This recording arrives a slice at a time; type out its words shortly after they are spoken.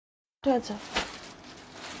আচ্ছা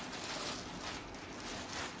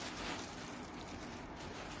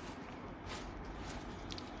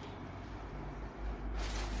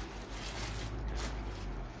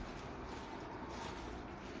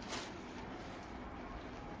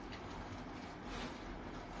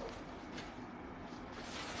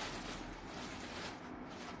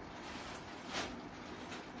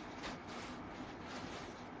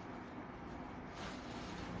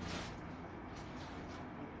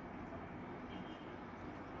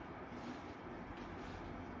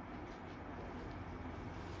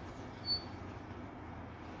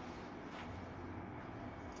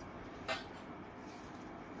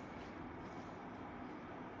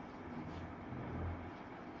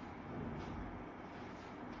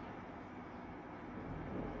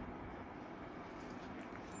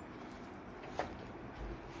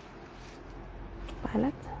ভালো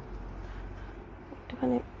লাগছে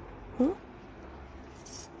একটুখানি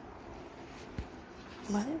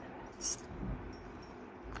বাড়ি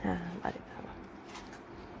হ্যাঁ বাড়িতে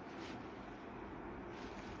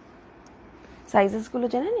সাইজেসগুলো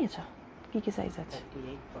জেনে নিয়েছো কি কি সাইজ আছে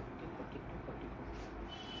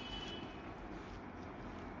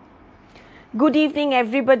Good evening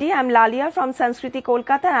everybody, I'm Lalia from Sanskriti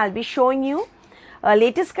Kolkata and I'll be showing you a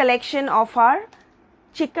latest collection of our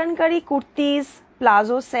Chikankari Kurtis,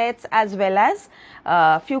 plazo sets as well as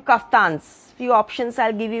few kaftans. Few options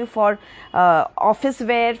I'll give you for office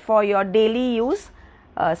wear, for your daily use,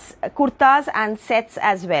 kurtas and sets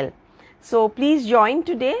as well. So please join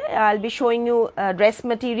today. I'll be showing you dress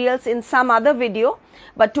materials in some other video,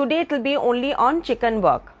 but today it will be only on chicken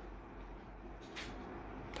work.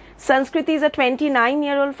 Sanskriti is a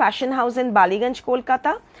 29-year-old fashion house in Ballygunge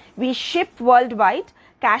Kolkata. We ship worldwide.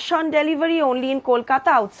 Cash on delivery only in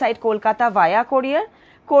Kolkata, outside Kolkata via courier.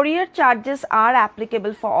 Courier charges are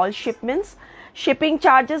applicable for all shipments. Shipping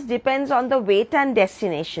charges depends on the weight and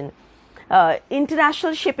destination.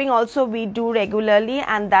 International shipping also we do regularly,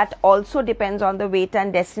 and that also depends on the weight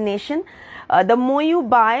and destination. The more you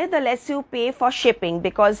buy, the less you pay for shipping,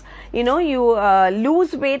 because you know you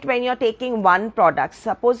lose weight when you're taking one product.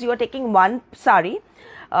 Suppose you are taking one sari,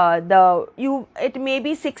 it may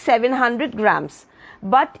be 600-700 grams.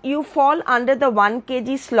 But you fall under the 1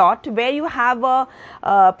 kg slot where you have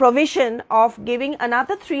a provision of giving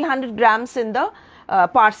another 300 grams in the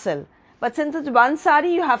parcel. But since it's one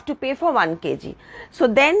sari, you have to pay for 1 kg. So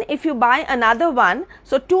then if you buy another one,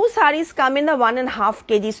 so 2 saris come in a 1.5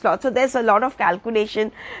 kg slot. So there's a lot of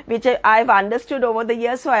calculation which I've understood over the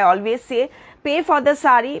years. So I always say pay for the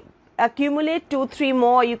sari, accumulate 2-3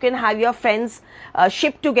 more. You can have your friends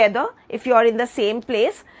ship together if you are in the same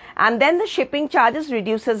place. And then the shipping charges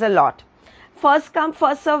reduces a lot. First come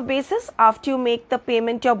first serve basis. After you make the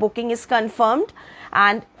payment, your booking is confirmed.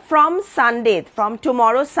 And from Sunday, from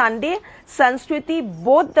tomorrow Sunday, Sanskriti,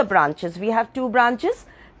 both the branches, we have 2 branches,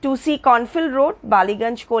 2C Cornfield Road,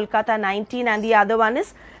 Ballygunge Kolkata-19, and the other one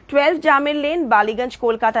is 12 Jamir Lane, Ballygunge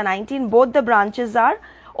Kolkata-19. Both the branches are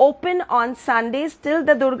open on Sundays till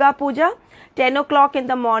the Durga Puja, 10 o'clock in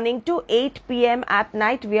the morning to 8 p.m. at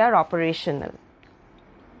night we are operational.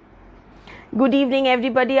 Good evening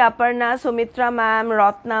everybody, Aparna, Sumitra ma'am,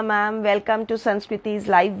 Ratna ma'am, welcome to Sanskriti's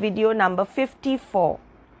live video number 54.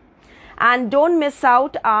 And don't miss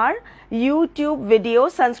out our YouTube video,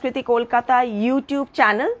 Sanskriti Kolkata YouTube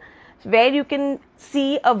channel, where you can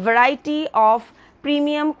see a variety of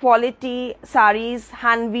premium quality saris,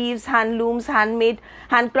 hand weaves, handlooms, handmade,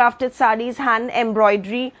 handcrafted saris, hand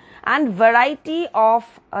embroidery, and variety of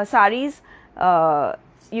saris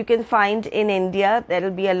you can find in India. There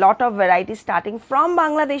will be a lot of varieties starting from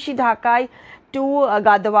Bangladeshi Dhakai to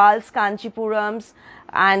Gadwals, Kanchipurams,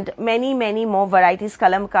 and many more varieties,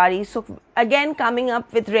 Kalamkari. So again coming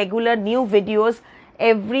up with regular new videos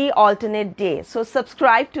every alternate day. So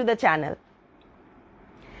subscribe to the channel.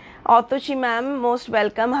 Autoshi ma'am, most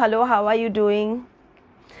welcome. Hello, how are you doing?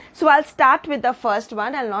 So I'll start with the first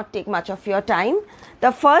one. I'll not take much of your time.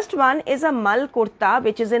 The first one is a mal kurta,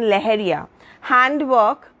 which is in Leheria.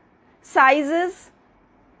 Handwork, sizes,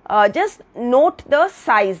 just note the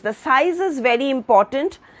size. The size is very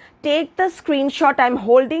important. Take the screenshot. I'm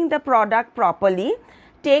holding the product properly.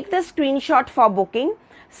 Take the screenshot for booking.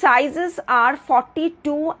 Sizes are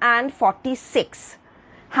 42 and 46.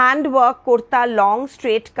 Handwork kurta, long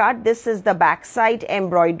straight cut. This is the backside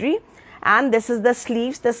embroidery, and this is the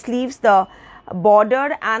sleeves. The sleeves, the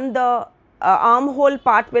border and the armhole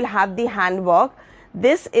part will have the handwork.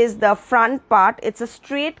 This is the front part. It's a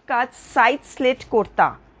straight cut side slit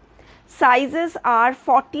kurta. Sizes are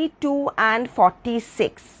 42 and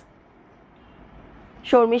 46.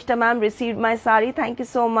 Shormishta ma'am received my sari. Thank you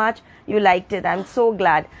so much. You liked it. I'm so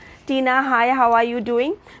glad. Tina, hi, how are you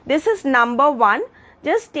doing? This is number 1.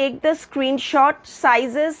 Just take the screenshot.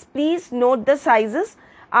 Sizes, please note the sizes.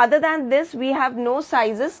 Other than this, we have no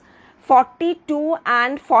sizes. 42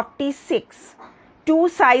 and 46. 2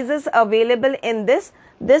 sizes available in this.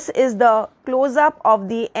 This is the close-up of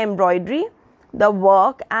the embroidery, the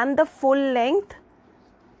work and the full length.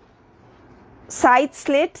 Side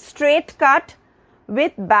slit, straight cut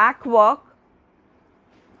with back work.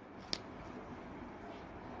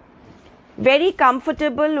 Very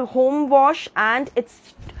comfortable home wash, and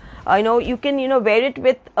it's you can wear it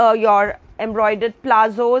with your embroidered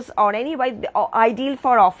plazos or any ideal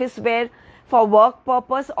for office wear, for work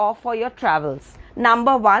purpose or for your travels.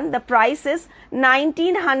 Number 1, the price is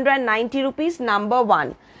 1990 rupees. Number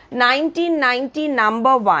 1, 1990.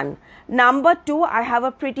 Number 1. Number 2, I have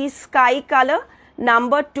a pretty sky color.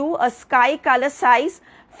 Number 2, a sky color size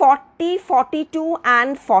 40, 42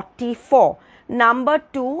 and 44. Number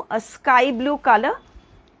 2, a sky blue color.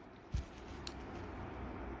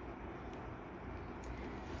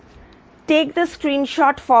 Take the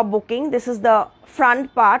screenshot for booking. This is the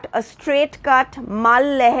front part, a straight cut mal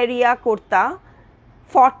leheriya kurta,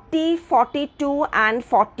 40, 42 and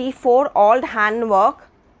 44, all hand work.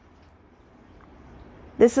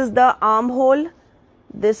 This is the armhole.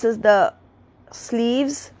 This is the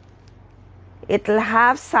sleeves. It will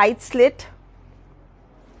have side slit.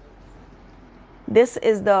 This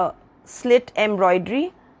is the slit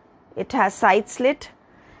embroidery. It has side slit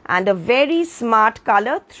and a very smart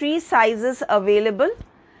color. 3 sizes available,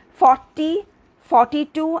 40,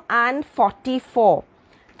 42 and 44.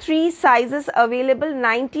 3 sizes available,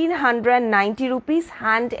 1990 rupees.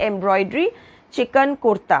 Hand embroidery, chikan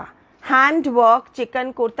kurta. Hand work,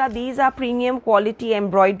 chikan kurta. These are premium quality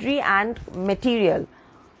embroidery and material.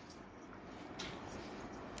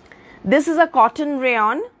 This is a cotton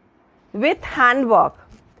rayon with handwork.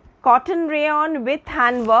 Cotton rayon with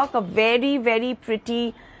handwork, a very, very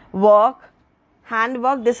pretty work.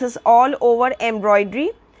 Handwork, this is all over embroidery.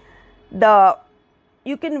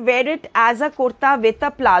 You can wear it as a kurta with a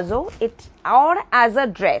plazo, or as a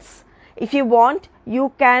dress. If you want,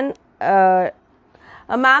 you can,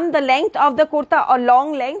 ma'am, the length of the kurta, or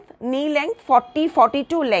long length, knee length, 40,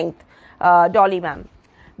 42 length, Dolly ma'am.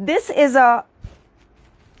 This is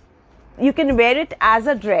you can wear it as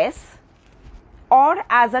a dress or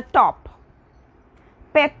as a top.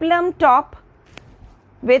 Peplum top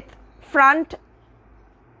with front,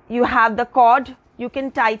 you have the cord. You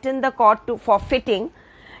can tighten the cord for fitting.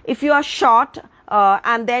 If you are short,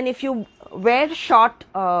 and then if you wear short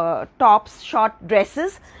tops, short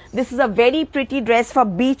dresses, this is a very pretty dress for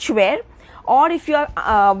beach wear. Or if you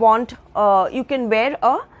want, you can wear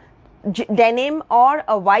a denim or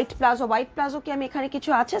a white plazo. White plazo ki ami ekhane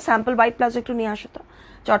kichu ache, sample white plazo ekটু নিয়ে আসো তো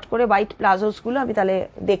চট করে white plazos গুলো আমি তাহলে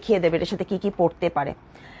দেখিয়ে দেব এর সাথে কি কি পড়তে পারে.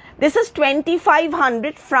 This is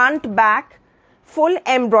 2500 front back full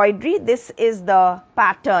embroidery. This is the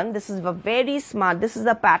pattern. This is very smart. This is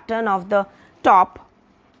the pattern of the top.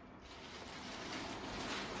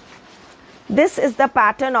 This is the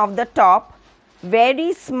pattern of the top. Very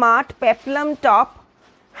smart peplum top.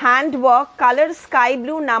 Handwork, color sky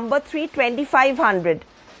blue, number 3, 2500.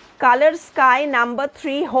 Color sky, number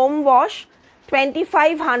 3, home wash,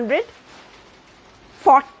 2500.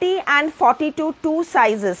 40 and 42, 2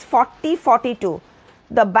 sizes, 40, 42.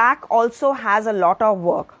 The back also has a lot of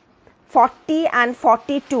work. 40 and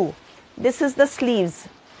 42. This is the sleeves.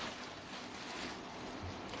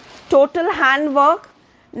 Total handwork,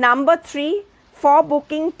 number 3. For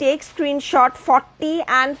booking, take screenshot 40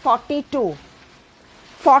 and 42.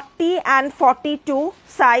 40 and 42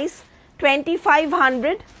 size,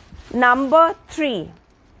 2500, number 3.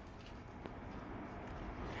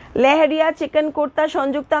 Leheriya chicken kurta,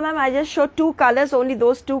 Sanjukta ma'am, I just showed 2 colors, only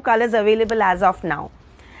those 2 colors available as of now.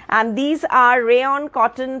 And these are rayon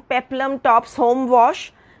cotton peplum tops, home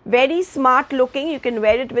wash, very smart looking. You can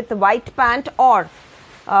wear it with white pant, or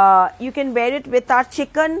you can wear it with our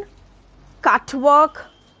chicken cut work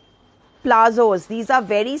plazos. These are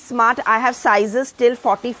very smart. I have sizes till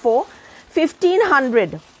 44.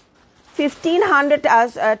 1500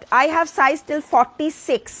 as I have size till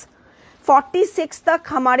 46. 46 तक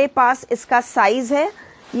हमारे पास इसका size है.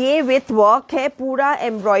 ये with work है, पूरा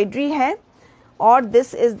embroidery है, और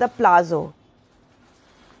this is the palazzo.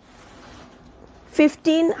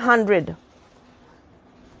 1500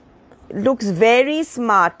 looks very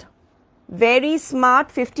smart, very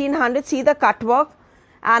smart. 1500. See the cut work,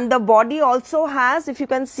 and the body also has, if you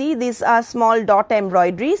can see, these are small dot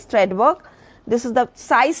embroideries, thread work. This is the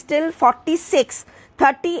size till 46.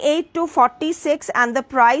 38 to 46, and the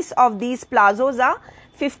price of these plazos are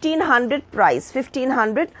 1500 price.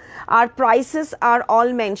 1500. Our prices are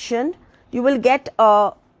all mentioned. You will get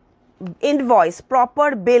a invoice,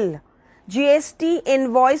 proper bill, GST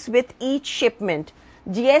invoice with each shipment.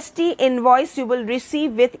 GST invoice you will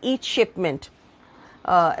receive with each shipment.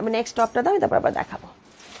 Next chapter dekhabo.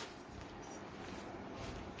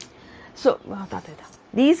 So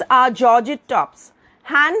these are georgette tops,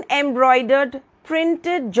 hand embroidered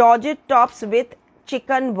printed georgette tops with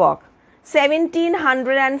chicken work.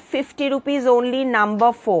 1750 rupees only,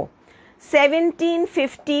 number 4.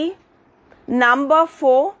 1750, number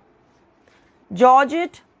 4,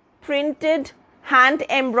 georgette printed hand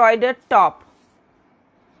embroidered top.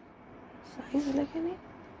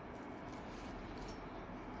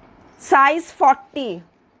 Size 40.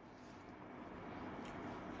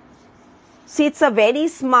 See, it's a very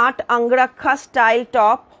smart Angrakha style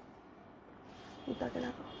top.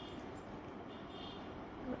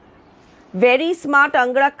 Very smart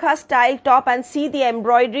Angrakha style top, and see the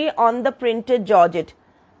embroidery on the printed georgette.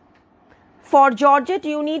 For georgette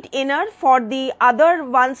you need inner, for the other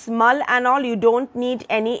ones mull and all you don't need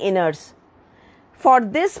any inners. For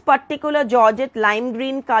this particular georgette lime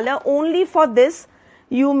green color, only for this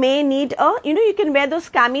you may need a, you can wear those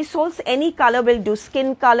camisoles, any color will do,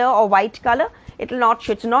 skin color or white color. It will not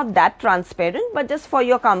show, it's not that transparent, but just for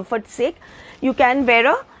your comfort's sake, you can wear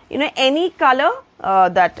a, any color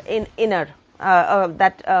that in inner,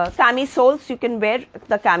 camisoles, you can wear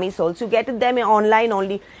the camisoles. You get them online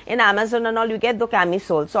only, in Amazon and all, you get the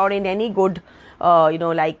camisoles, or in any good,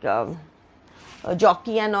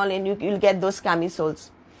 jockey and all, and you'll get those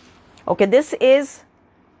camisoles. Okay, this is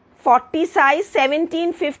 40 size,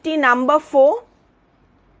 1750, number 4.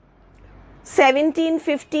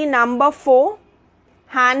 1750, number 4,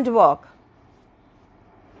 handwork.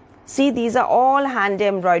 See, these are all hand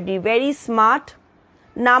embroidery, very smart.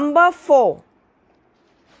 Number 4.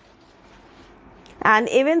 And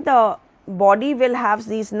even the body will have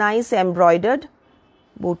these nice embroidered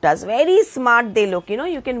bootas. Very smart they look,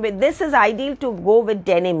 you can, this is ideal to go with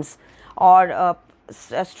denims or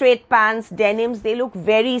straight pants, denims. They look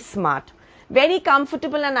very smart, very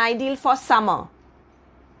comfortable and ideal for summer.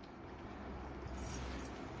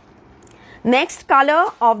 Next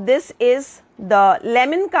color of this is the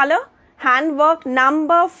lemon color, handwork,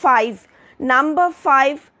 number 5. Number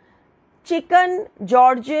 5, chicken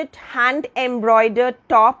georgette hand embroidered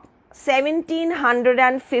top,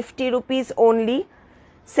 1750 rupees only.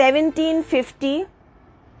 1750.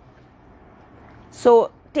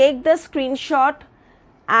 So take the screenshot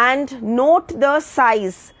and note the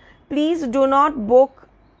size. Please do not book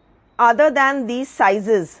other than these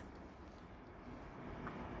sizes.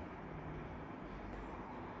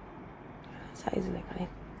 Size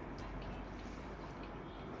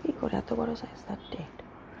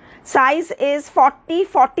size is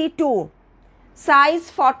 40-42.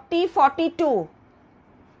 Size 40-42.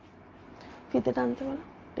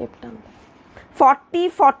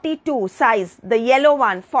 40-42 size, the yellow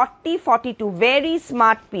one, 40-42, very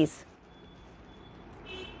smart piece.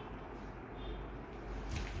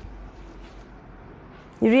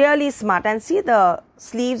 Really smart. And see, the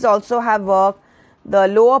sleeves also have work, the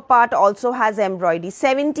lower part also has embroidery.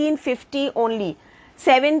 1750 only,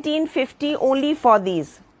 1750 only for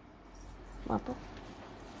these.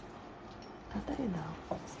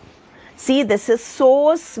 See, this is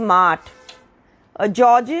so smart. A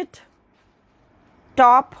georgette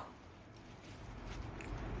top,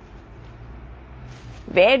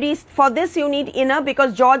 very, for this you need inner,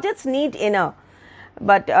 because georgettes need inner,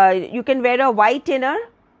 but you can wear a white inner.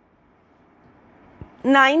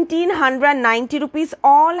 1990 rupees,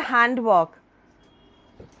 all handwork,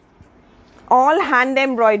 all hand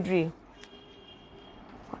embroidery.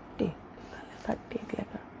 30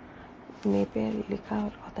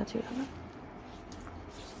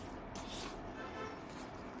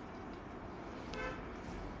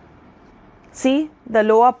 See, the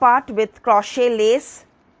lower part with crochet lace.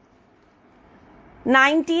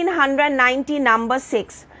 1990, number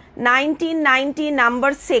 6. 1990,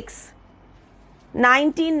 number 6.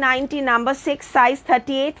 1990, number 6, size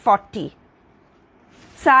 38-40.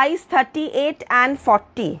 Size 38 and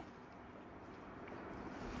 40.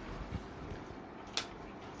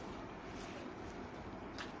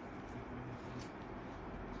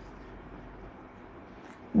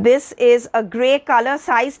 This is a grey color,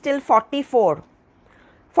 size till 44.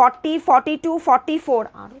 40, 42, 44.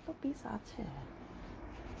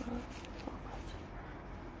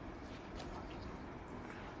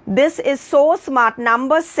 This is so smart.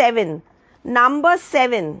 Number 7. Number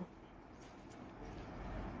 7.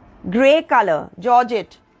 Grey color,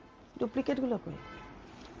 Georgette. Duplicate gulo koi.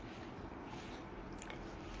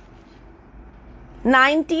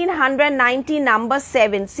 1990 number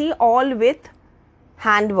 7. See, all with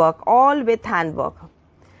handwork, all with handwork.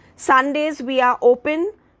 Sundays we are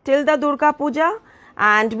open till the Durga Puja,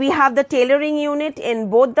 and we have the tailoring unit in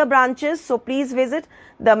both the branches, so please visit.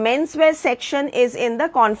 The menswear section is in the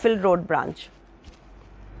Cornfield Road branch.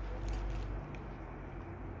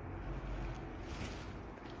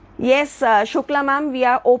 Yes, Shukla ma'am, we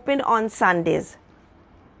are open on Sundays.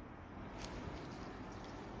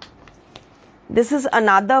 This is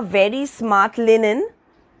another very smart linen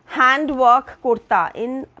handwork kurta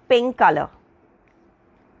in pink color.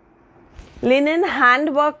 Linen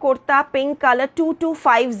handwork kurta, pink color,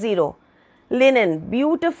 2250. Linen,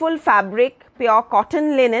 beautiful fabric, pure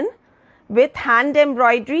cotton linen with hand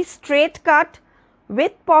embroidery, straight cut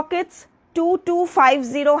with pockets,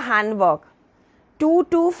 2250 handwork.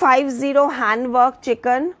 2250 handwork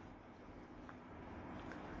chicken,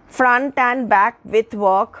 front and back with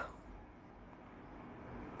work.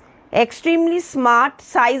 Extremely smart,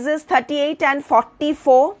 sizes 38 and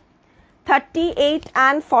 44. 38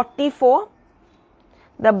 and 44.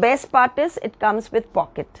 The best part is it comes with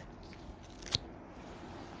pocket.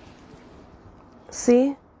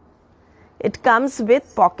 See, it comes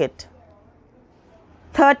with pocket.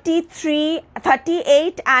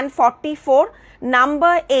 38 and 44,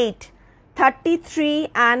 number 8. 33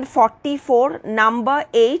 and 44, number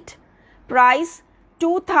 8. Price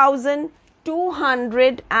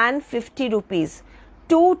 2,250 rupees.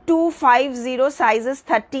 2250, sizes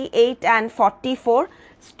 38 and 44,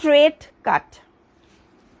 straight cut.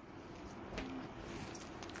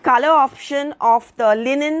 Color option of the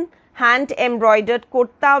linen hand embroidered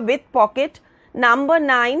kurta with pocket, number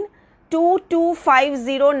 9,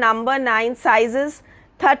 2250, number 9, sizes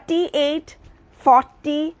 38,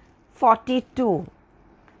 40, 42.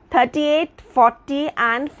 38, 40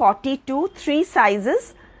 and 42, 3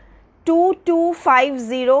 sizes.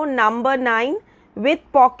 2250, number 9, with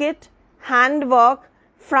pocket, handwork,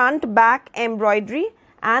 front back embroidery,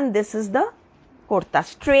 and this is the kurta,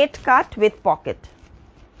 straight cut with pocket.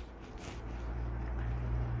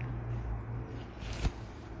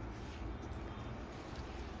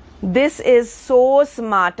 This is so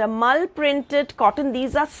smart, a mull printed cotton.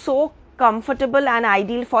 These are so comfortable and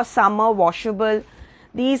ideal for summer, washable.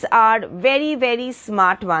 These are very, very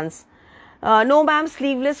smart ones. No ma'am,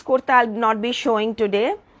 sleeveless kurta I'll not be showing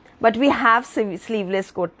today, but we have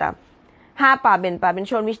sleeveless kurta. হ্যাঁ পাবেন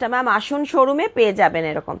Sharmistha ma'am, আসুন শোরুমে পেয়ে যাবেন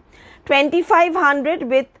এরকম 2500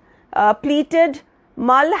 with pleated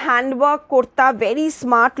mull handwork kurta, very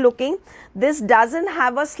smart looking. This doesn't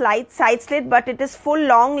have a side slit, but it is full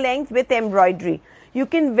long length with embroidery. You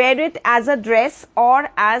can wear it as a dress or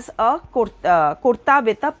as a kurta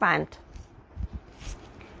with a pant.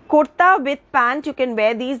 Kurta with pant, you can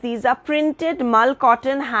wear these. These are printed mull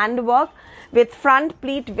cotton handwork with front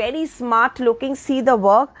pleat, very smart looking. See the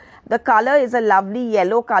work. The color is a lovely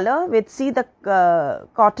yellow color with, see the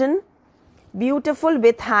cotton, beautiful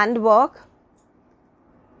with handwork.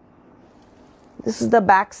 This is the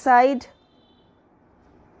back side.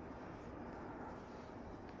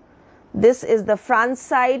 This is the front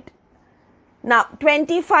side. Now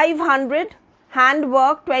 2500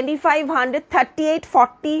 handwork, 2500, 38,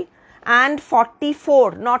 40 and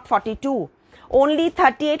 44, not 42. Only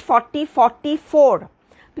 38, 40, 44.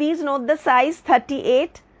 Please note the size,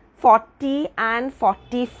 38, 40 and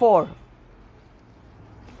 44.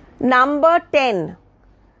 Number 10.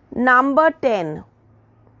 Number 10.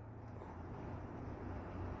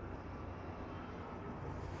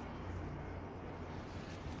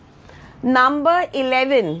 Number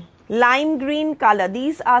 11. Lime green color.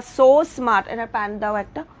 These are so smart.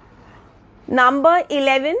 Number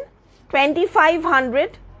 11.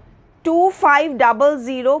 2500.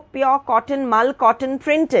 2500 pure cotton, mull cotton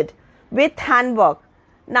printed with handwork.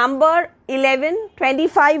 Number 11,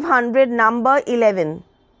 2500, number 11.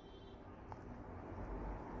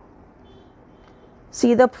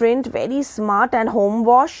 See the print, very smart and home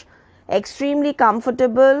wash, extremely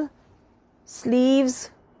comfortable. Sleeves.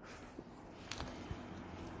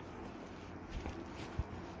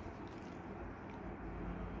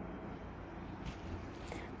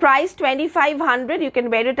 Price 2500. You can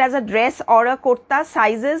wear it as a dress or a kurta.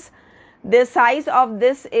 Sizes, the size of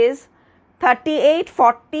this is 38,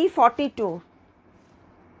 40, 42.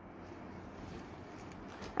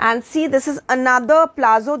 And see, this is another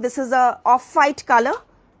palazzo. This is a off-white color.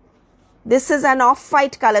 This is an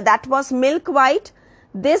off-white color. That was milk white.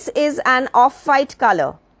 This is an off-white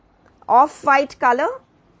color. Off-white color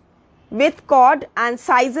with cord, and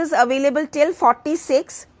sizes available till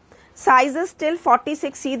 46. Sizes till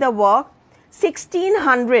 46, see the work.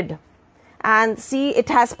 1600, and see it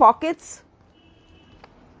has pockets.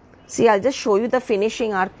 See, I'll just show you the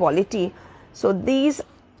finishing, our quality. So these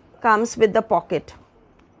comes with the pocket.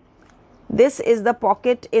 This is the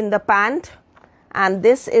pocket in the pant, and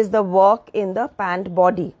this is the work in the pant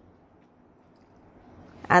body,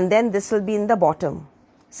 and then this will be in the bottom.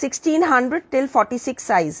 1600 till 46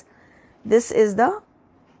 size. This is the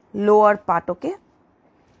lower part, okay.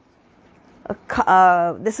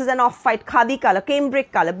 This is an off-white khadi color,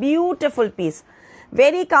 cambric color, beautiful piece,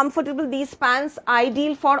 very comfortable. These pants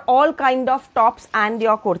ideal for all kind of tops and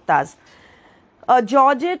your kurtas. A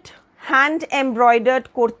Georgette hand embroidered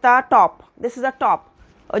kurta top. This is a top,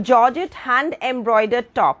 a Georgette hand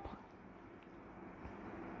embroidered top.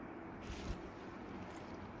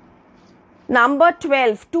 Number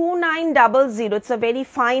 12, 2900. It's a very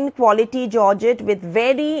fine quality Georgette with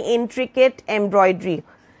very intricate embroidery.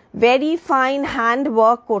 Very fine hand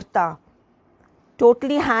work kurta.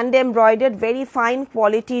 Totally hand embroidered, very fine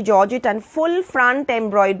quality Georgette and full front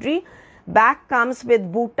embroidery. Back comes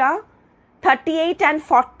with buta. 38 and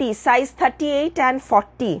 40, size 38 and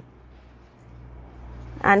 40.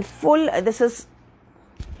 And full, this is,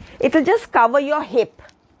 it will just cover your hip.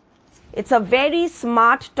 It's a very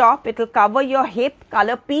smart top. It will cover your hip.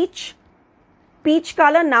 Color peach. Peach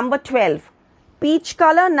color number 12. Peach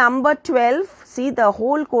color number 12. See, the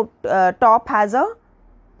whole top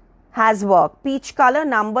has work. Peach color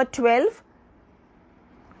number 12.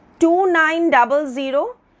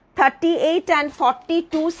 2900. 38 and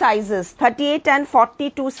 42 sizes. 38 and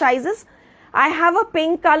 42 sizes. I have a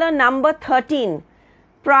pink color number 13.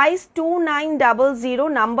 Price 2900.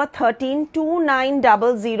 Number 13.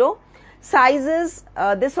 2900. Sizes,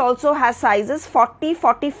 this also has sizes 40,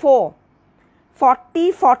 44.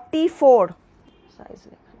 40, 44. Size.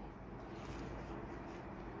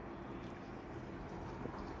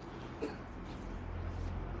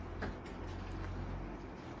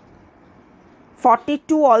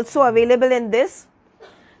 42 also available in this.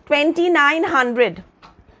 2900.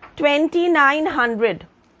 2900.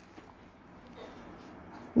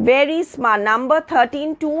 Very smart. Number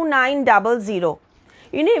 13, 2900.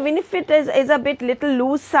 You know, even if it is a bit little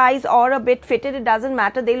loose size or a bit fitted, it doesn't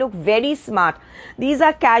matter. They look very smart. These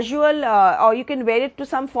are casual, or you can wear it to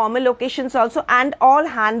some formal occasions also, and all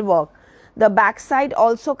hand work. The backside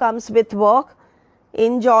also comes with work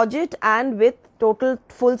in Georgette and with total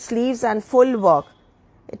full sleeves and full work.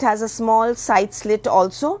 It has a small side slit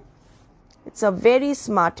also. It's a very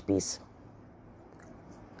smart piece.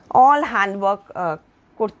 All handwork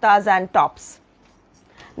kurtas and tops.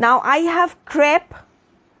 Now I have crepe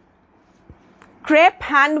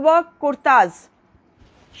handwork kurtas.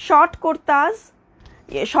 Short kurtas.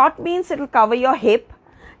 Short means it will cover your hip.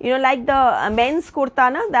 You know, like the men's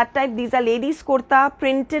kurta, na, that type. These are ladies kurta,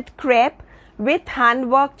 printed crepe with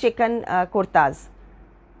handwork chicken kurtas.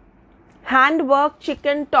 Handwork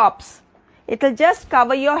chicken tops. It will just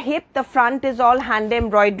cover your hip. The front is all hand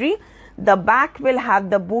embroidery. The back will have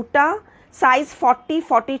the buta. Size 40,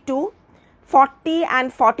 42. 40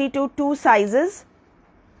 and 42, two sizes.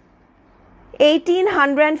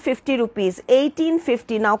 1850 rupees.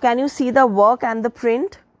 1850. Now can you see the work and the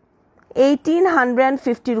print?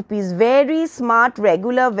 1850 rupees. Very smart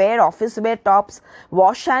regular wear, office wear tops.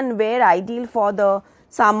 Wash and wear, ideal for the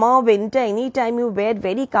summer, winter, anytime you wear,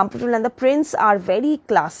 very comfortable, and the prints are very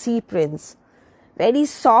classy prints. Very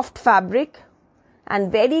soft fabric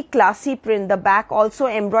and very classy print. The back also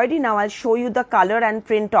embroidery. Now I'll show you the color and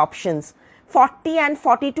print options. 40 and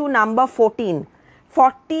 42 number 14.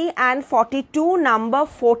 40 and 42 number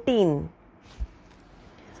 14.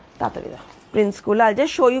 Prints school. I'll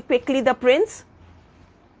just show you quickly the prints.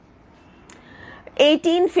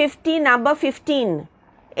 1850 number 15.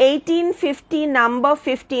 1850 number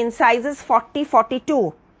 15. Sizes 40,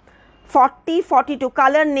 42. 40, 42.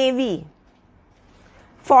 Color navy.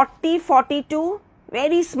 40, 42.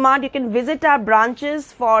 Very smart. You can visit our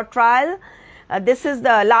branches for trial. This is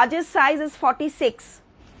the largest size is 46.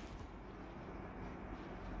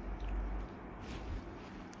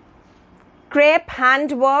 Crepe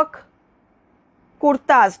handwork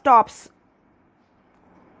kurtas tops.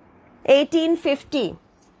 1850.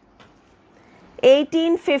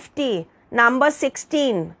 1850 number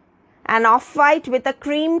 16. An off-white with a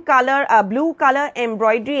cream color, a blue color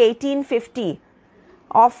embroidery. 1850.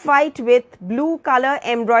 Off-white with blue color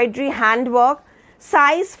embroidery handwork.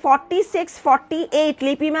 Size 46, 48.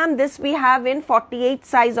 Lipi ma'am, this we have in 48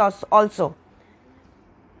 size also.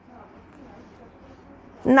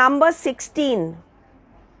 Number 16.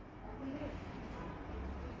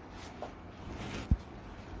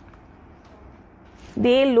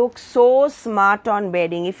 They look so smart on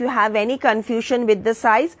bedding. If you have any confusion with the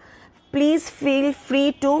size, please feel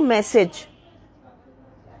free to message.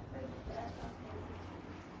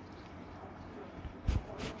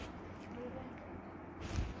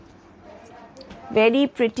 Very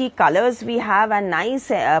pretty colors we have and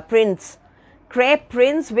nice prints. Crepe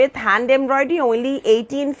prints with hand embroidery, only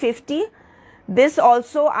 1850. This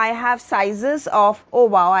also I have sizes of, oh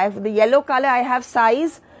wow, I have the yellow color, I have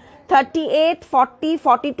size 38, 40,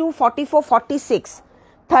 42, 44, 46.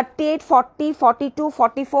 38, 40, 42,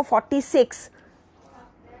 44, 46.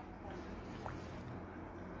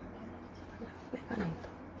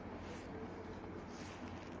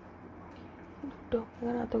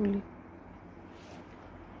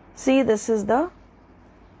 See, this is the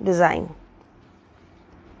design.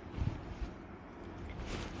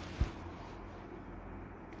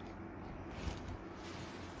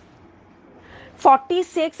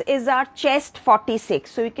 (46) is our chest 46.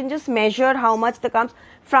 So you can just measure how much the comes.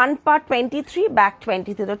 Front part 23, back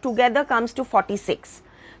 23. So together comes to 46.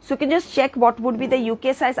 So you can just check what would be the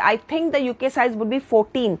UK size. I think the UK size would be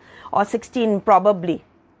 14 or 16 probably.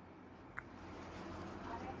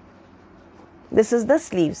 This is the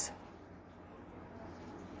sleeves.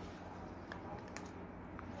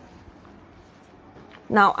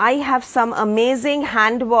 Now I have some amazing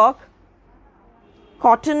handwork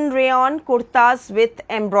cotton rayon kurtas with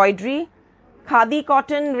embroidery, khadi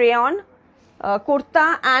cotton rayon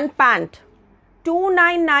kurta and pant.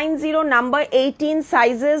 2990 number 18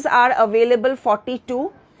 sizes are available,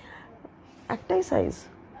 42. Acti size.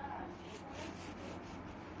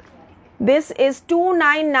 This is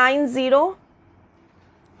 2990.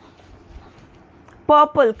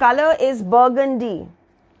 Purple color is burgundy.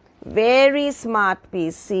 Very smart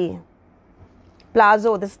piece. See,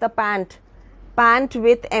 plazo. This is the pant. Pant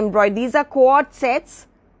with embroidery. These are quad sets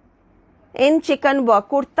in chicken work.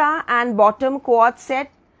 Kurta and bottom quad set.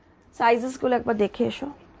 Sizes ko lag dekhe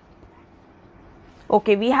sho.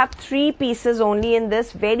 Okay, we have 3 pieces only in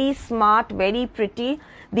this. Very smart, very pretty.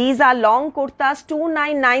 These are long kurtas.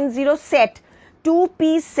 2990 set.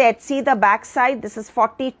 2-piece set. See the back side. This is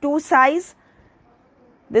 42 size.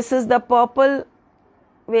 This is the purple.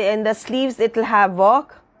 In the sleeves it will have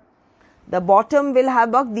work. The bottom will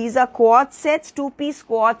have work. These are quad sets, 2-piece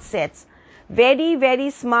quad sets. Very, very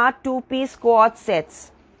smart 2-piece quad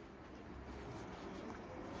sets.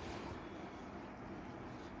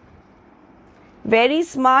 Very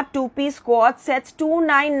smart 2-piece quad sets.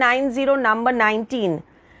 2990 number 19.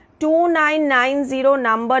 2990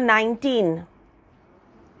 number 19.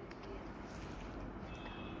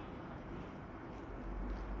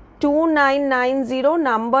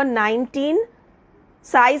 number 19,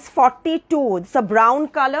 size 42. It's a brown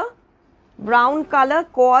color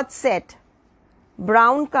quad set.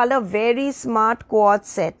 Brown color, very smart quad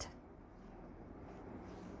set.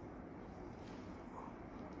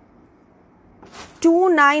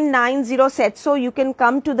 $2990 set. So you can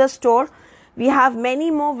come to the store. We have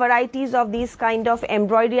many more varieties of these kind of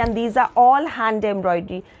embroidery, and these are all hand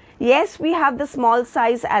embroidery. Yes, we have the small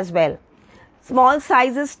size as well. Small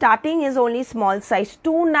sizes starting is only small size.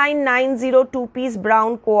 2990 2-piece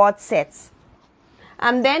brown quad sets.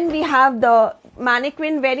 And then we have the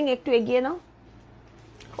mannequin wearing ek to again now.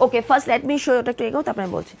 Okay, first let me show you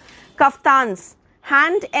kaftans,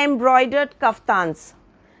 hand embroidered kaftans.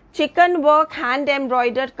 Chicken work hand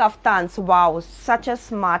embroidered kaftans. Wow, such a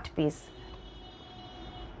smart piece.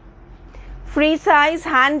 Free size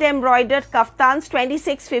hand embroidered kaftans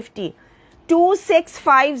 2650.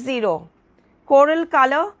 2650. Coral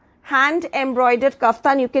color hand embroidered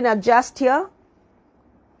kaftan. You can adjust here.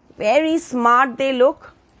 Very smart they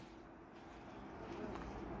look.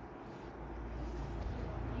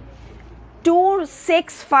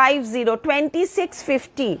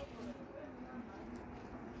 $2650.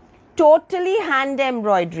 Totally hand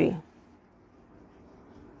embroidery.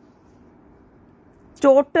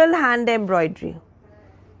 Total hand embroidery.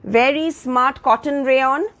 Very smart cotton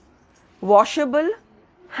rayon. Washable.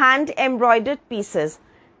 Hand embroidered pieces.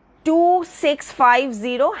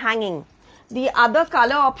 2650 hanging. The other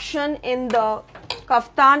color option in the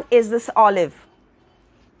kaftan is this olive.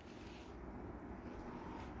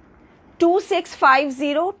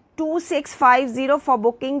 2650 for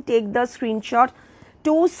booking. Take the screenshot.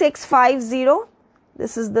 2650.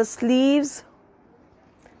 This is the sleeves.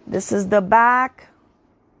 This is the back.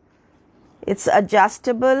 It's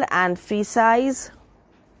adjustable and free size.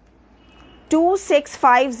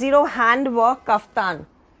 2650 handwork kaftan.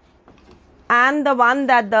 And the one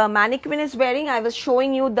that the mannequin is wearing, I was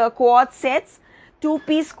showing you the quad sets,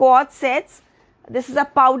 2-piece quad sets. This is a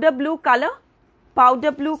powder blue color.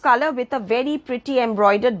 Powder blue color with a very pretty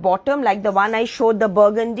embroidered bottom like the one I showed, the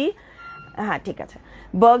burgundy.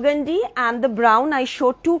 Burgundy and the brown. I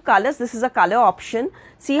showed two colors. This is a color option.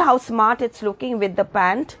 See how smart it's looking with the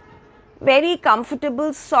pant. Very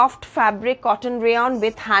comfortable, soft fabric, cotton rayon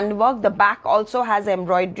with handwork. The back also has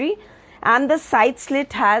embroidery and the side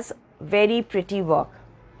slit has very pretty work.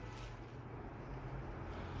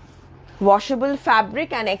 Washable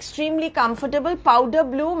fabric and extremely comfortable. Powder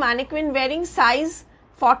blue, mannequin wearing, size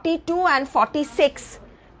 42 and 46.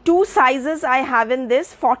 Two sizes I have in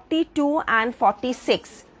this, 42 and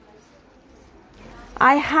 46.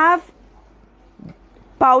 I have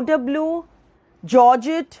powder blue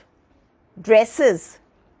georgette dresses.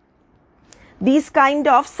 These kind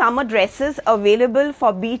of summer dresses available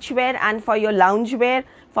for beach wear and for your lounge wear,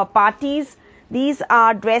 for parties. These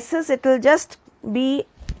are dresses, it will just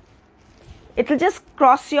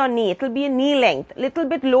cross your knee. It will be a knee length, little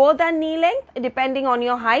bit lower than knee length depending on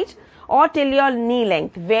your height, or till your knee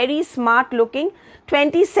length. Very smart looking.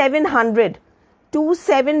 2700.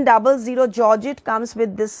 2700 georgette comes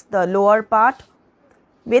with this, the lower part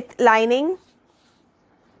with lining.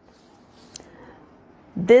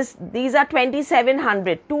 These are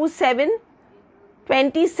 2700.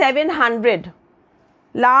 2700.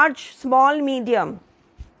 Large, small, medium.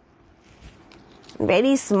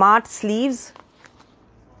 Very smart sleeves.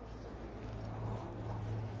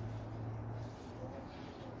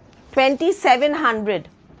 $2,700.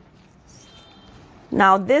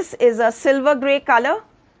 Now this is a silver grey color.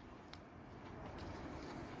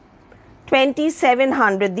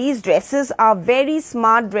 2,700. These dresses are very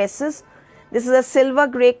smart dresses. This is a silver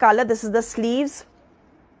grey color. This is the sleeves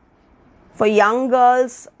for young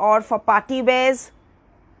girls or for party wears.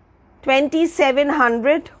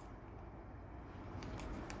 2,700.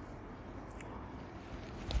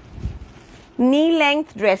 Knee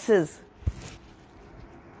length dresses.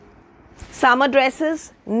 Summer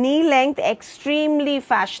dresses, knee length, extremely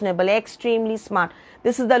fashionable, extremely smart.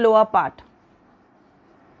 This is the lower part.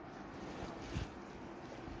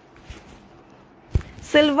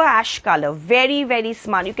 Silver ash color, very, very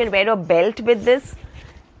smart. You can wear a belt with this.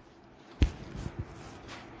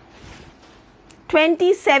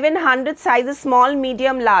 2,700 sizes, small,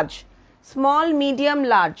 medium, large. Small, medium,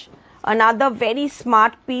 large. Another very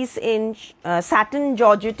smart piece in satin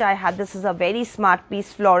georgette I had. This is a very smart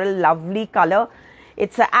piece, floral, lovely color.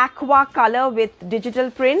 It's an aqua color with digital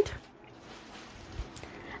print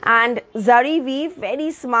and zari weave. Very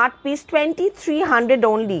smart piece. 2,300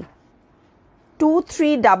 only.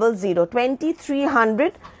 2,300.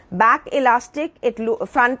 2,300. Back elastic.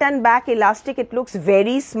 Front and back elastic. It looks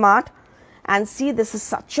very smart. And see, this is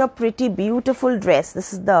such a pretty, beautiful dress.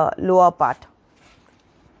 This is the lower part.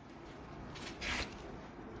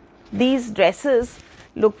 These dresses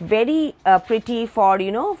look very pretty for,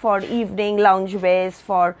 for evening lounge wears,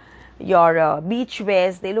 for your beach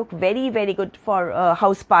wears. They look very, very good for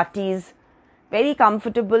house parties. Very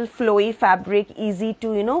comfortable, flowy fabric, easy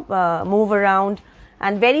to, move around.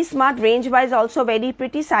 And very smart, range wise also very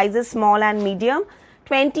pretty. Sizes small and medium.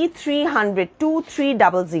 2,300.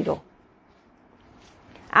 2,300.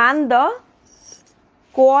 And the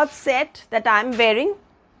quartz set that I am wearing.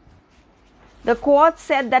 The quartz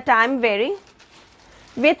set that I am wearing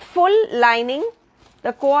with full lining.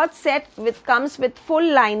 The quartz set comes with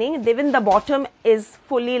full lining. Even the bottom is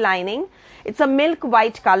fully lining. It's a milk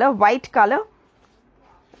white color. White color.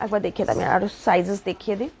 Sizes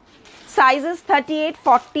sizes 38,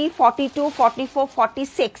 40, 42, 44,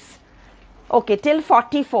 46. Okay, till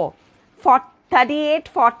 44. 38,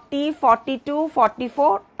 40, 42,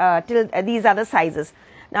 44 till these are the sizes.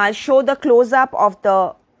 Now I'll show the close up of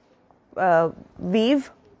the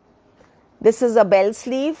weave. This is a bell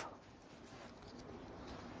sleeve.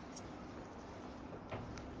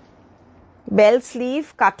 Bell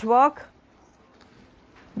sleeve, cut work.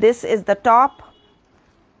 This is the top.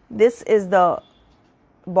 This is the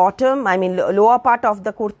bottom, lower part of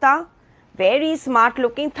the kurta. Very smart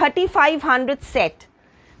looking. 3,500 set.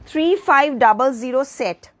 3,500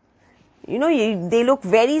 set. They look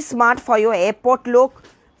very smart for your airport look.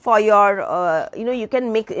 For your, you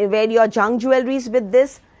can wear your junk jewelries with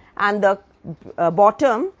this, and the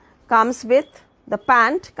bottom comes with, the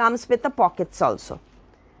pant comes with the pockets also.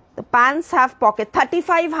 The pants have pocket.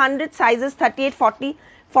 3,500 sizes, 38, 40,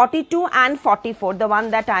 42 and 44, the one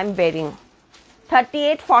that I am wearing.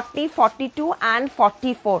 38, 40, 42 and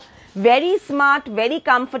 44. Very smart, very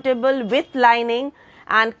comfortable with lining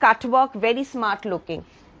and cut work, very smart looking.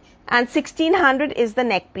 And 1,600 is the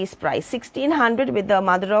neck piece price. 1,600 with the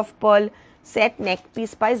mother of pearl set neck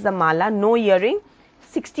piece price, the mala, no earring.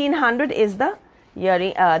 1,600 is the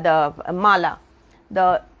earring, the mala.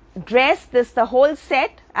 The dress, the whole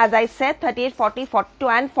set, as I said, 38, 40, 42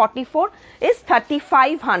 and 44 is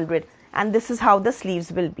 3500, and this is how the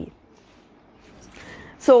sleeves will be.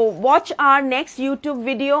 So watch our next YouTube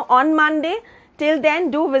video on Monday. Till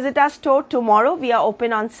then, do visit our store tomorrow. We are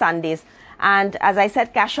open on Sundays. And as I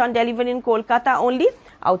said, cash on delivery in Kolkata only.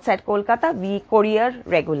 Outside Kolkata, we courier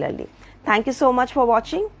regularly. Thank you so much for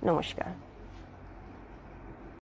watching. Namaskar.